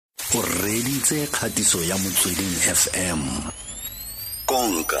o reditse kgatiso ya Motsweding FM.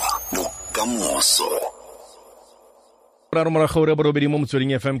 Konka bokamoso. Ra morago re borobedi mo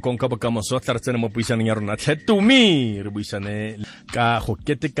Motsweding FM konka bokamoso tla re tsena mo puisanong ya rona tlhetumi re buisane ka go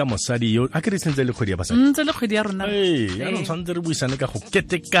keteka mosadi yo a ke re sentse le kgwedi ya basadi ntse le kgwedi ya rona ya no tshwantse re buisane ka go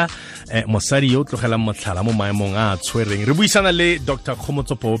keteka mosadi yo tlogelang motlhala mo maemong a tshwereng re buisana le Dr.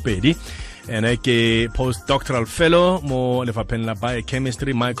 Kgomotso Poopedi ene ke postdoctoral fellow mo lefapheng la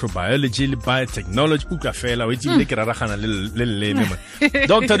Biochemistry, Microbiology le Biotechnology uka fela o itse ke raragana le leme mo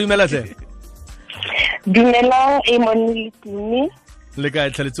Dr. dumela tle Dumela e monitini le ka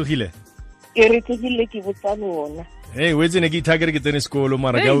tlhaletsogile e re tsile ke botsa lona we tsene ke ithakere ke tsene sekolo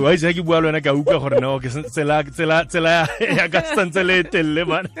mara ka wa itse ke bua lona ka uka gore no ke tsela ya ka tsantse le telle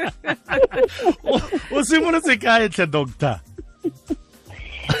man o simolotse ka etle doctor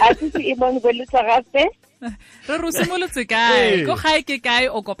a tsi e bone le tsagape re ro simolotse kae go gae ke kae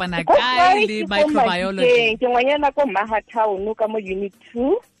o kopana kae le microbiology ke ngwanyana ko Mahattown ka mo unit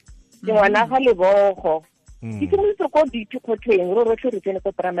 2 ke ngwana ga lebogo ke simolotse ko diphikgotleng ro rotlhe re tsene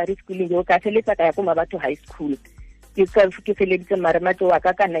ko primary school yo ka feletsa ka ya ko Mabatho high school ke feleditse maremato wa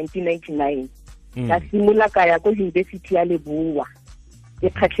ka 1999 ka simula ka ya ko university ya Leboa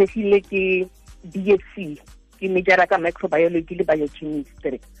ke khatlhegile ke BSc ke majora ka microbiology le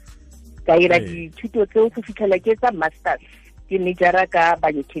biochemistry ka ira dithuto tseo go fitlhela ke tsa masters ke majora ka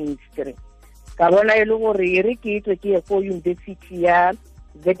biochemistry ka bona e le gore re ke tswe ke ko university ya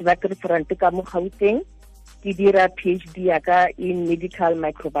Witwatersrand ka mo Gauteng ke dira PhD ya ka in medical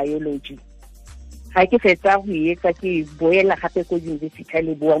microbiology ha ke fetsa go etsa ke boela gape ko university ya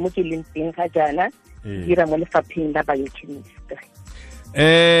Leboa mo ke leng teng ga jana dira mo lefapheng la biochemistry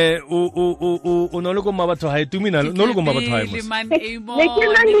o no le go Mabatho hae tumina no le go Mabatho hae mo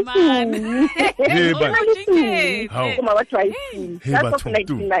ko Mabatho hae that's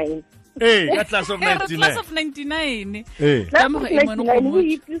 99 ka class of 99 ka mo e mo no mo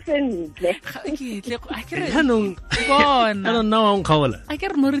itsentle I don't know on khaola a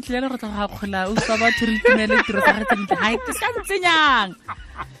ke re mo re tlile go tla ga khola o sa batho re tumele tiro sa ga tse hae ke sa ntsenyang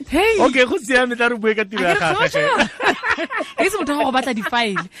hey okay go siame tla re bue ka tiro ya gaga e se motho go batla di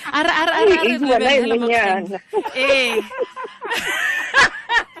file ara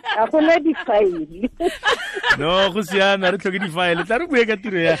a gona di file no go siame re tlhoke di file tla re bue ka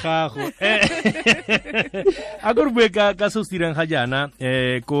tiro ya gago a go re bue ka se se dirang ga jana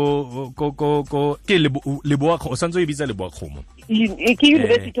ko ke Leboa o santse o bitsa Leboa Kgomo ke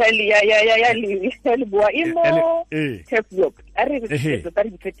university ya Leboa imo Teflop are re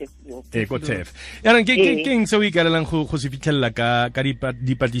tse ko Tef ya reng ke eng se o ikalelang go se fitlhella ka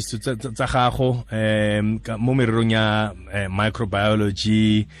dipatiso tsa gago mo mererong ya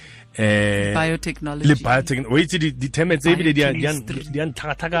microbiology biotechnology le biotechnology o itse di theme tse bile di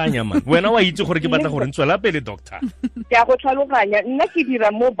nthakanya man wena wa itse gore ke batla gore ntswela pele doctor ke a go tlhaloganya nna ke dira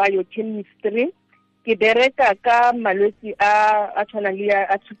mo biochemistry ke bereka ka malwetse a tshwanang le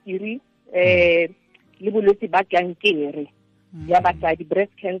a tsukiri le bolwetse ba kankere ya basadi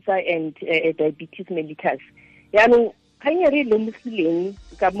breast cancer and diabetes mellitus yaanong kganyere le mosileng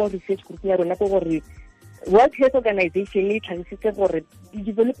ka mo research group ya rona ko gore World Health Organization e tlhagisitse gore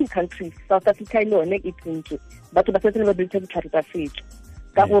developing countries South Africa le yone e tsentse batho ba setse ba beletsa ditlhare tsa setso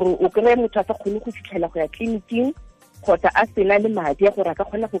ka gore o kry-a motho a sa kgone go fitlhela go ya tleliniking kgotsa a sena le madi a gore a ka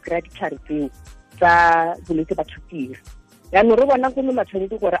kgona go kry-a ditlhare tseo tsa bolwetse ba sukiri yaanong re bona go le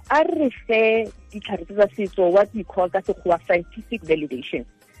matshwanedi gore a re fe ditlhare tsa setso what we call ka sekgowa scientific validation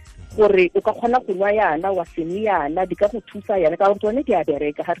gore o ka kgona go nwa yana wa sene yana di ka go thusa yana ka gore tsone di a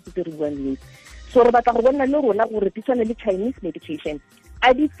bereka ga re tse re buang nnete so re batla go bona le rona gore di tshwana le Chinese medication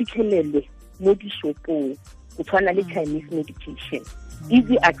a di fitlhelelwe mo dishopong go tshwana le Chinese medication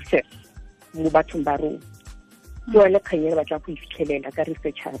easy access mo bathong ba rona ke yone kganyere ba tla go ifitlhelela ka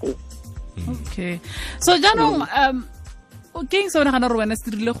research ya rona okay so jaanong o keng se ona gana re wena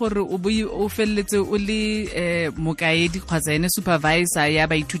se dirile gore o felletse o le mokaedi kgotsa ene supervisor ya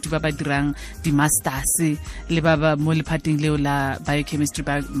baithuti ba ba dirang di-masters le ba mo lephateng leo la biochemistry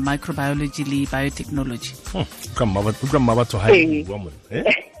microbiology le biotechnology ka Mabatho hae bua mo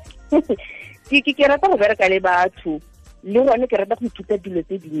ke rata go bereka le batho le gone ke rata go ithuta dilo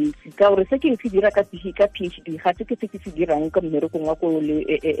tse dintsi ka gore se ke se dira ka PhD ga se ke se dirang ka mmerekong wa ko le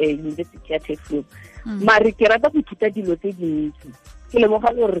university ya Teflop mare ke rata go ithuta dilo tse dintsi ke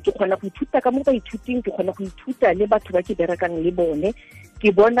lemoga gore ke kgona go ithuta ka mo ba ithuting ke kgona go ithuta le batho ba ke berekang le bone ke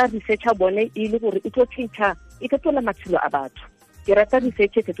bona research ya bone e le gore e tlo tshintšha e ka tswela matshelo a batho ke rata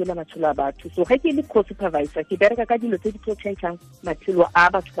research ke tswela matshelo a batho so ga ke le co-supervisor ke bereka ka dilo tse di tlo tshintšhang matshelo a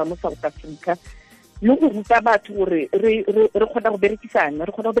batho ba mo South Africa le go ruta batho gore re kgona go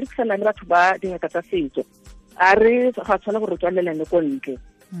berekisana le batho ba dingaka tsa setso a re ga tshwana gore tswalelane ko ntle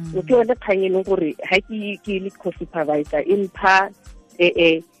o ke yone kgang e leng gore ga ke le co-supervisor e mpha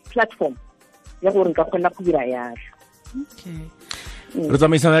platform ya gore nka kgona go dira yalo. Re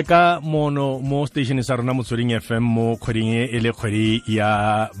tsamaisana ka mono mo station sa rona Motsweding FM mo kgweding e le kgwedi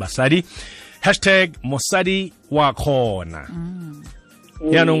ya basadi #mosadi wa kgona.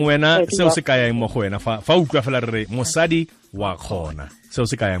 Yaanong wena seo se ka yang mo go wena fa utlwa fela re mosadi wa kgona seo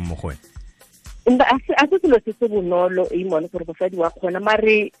se ka yang mo go wena a se selo se se bonolo e mone gore mosadi wa kgona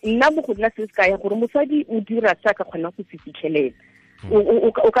mare nna mo go nna se se ka ya gore mosadi o dira sa ka kgona go se fitlhelela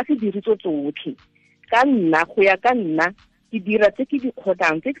o ka se diritso tsotlhe ka nna go ya ka nna ke dira tse ke di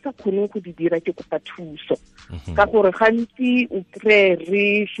kgonang tse ke sa kgoneng go di dira ke kopa thuso ka gore gantsi o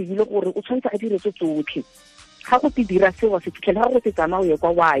re shebile gore o tshwanetse a dire tse tsotlhe ga go te dira seo se fitlhela ga go se tsamaya o ye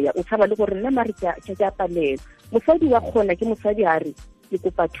kwa waya o tshaba le gore nna mare ke a palela mosadi wa kgona ke mosadi a re ke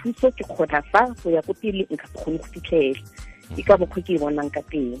kopa thuso ke kgona fa go ya go pele nka kgone go fitlhela ke ka bokgo ke bonang ka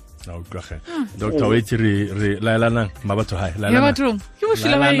teng a utlwage Dr. Wait re laelanang mabatho hae laelanang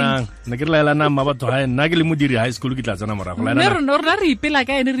nna ke laelanang mabatho hae nna ke le modiri high school ke tla tsena morago laelanang re ipela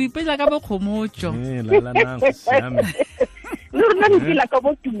ka ene re ipela ka Kgomotso laelanang siame rona re ipela ka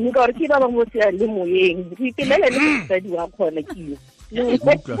botumi ka gore ke ba bangwe se le moyeng re ipela le mosadi wa kgona ke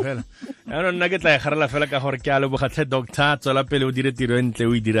fela nna ke tla e garela fela ka gore ke a lebogatlhe doctor tswela pele o dire tiro e ntle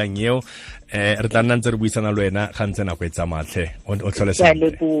o e dirang eo re tla nna ntse re buisana le wena ga ntse nako e tsamaatlhe o tlhole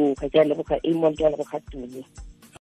ke a leboga e mo ke a leboga tumi